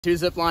Two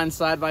zip lines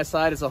side by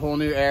side. It's a whole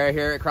new area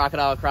here at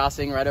Crocodile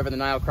Crossing, right over the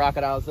Nile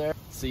crocodiles there.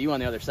 See you on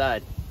the other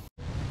side.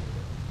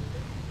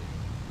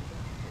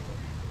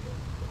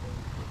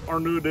 Our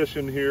new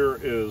addition here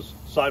is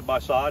side by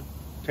side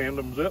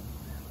tandem zip,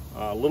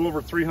 a little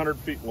over 300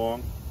 feet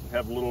long. We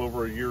have a little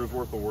over a year's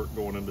worth of work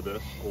going into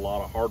this, a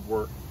lot of hard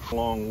work,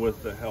 along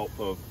with the help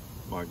of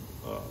my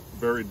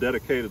very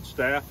dedicated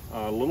staff.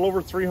 A little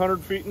over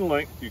 300 feet in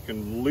length. You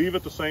can leave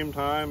at the same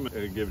time.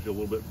 It gives you a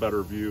little bit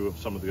better view of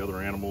some of the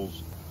other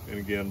animals. And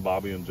again,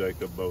 Bobby and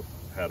Jacob both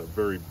had a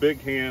very big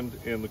hand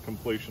in the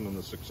completion and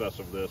the success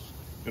of this,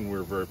 and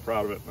we're very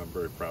proud of it, and I'm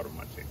very proud of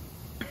my team.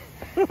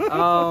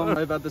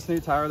 About this new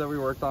tower that we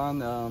worked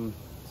on.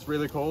 It's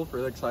really cool,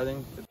 really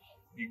exciting.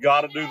 You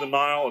got to do the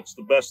Nile. It's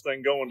the best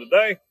thing going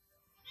today.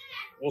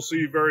 We'll see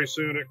you very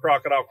soon at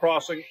Crocodile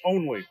Crossing,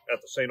 only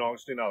at the St.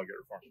 Augustine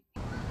Alligator Farm.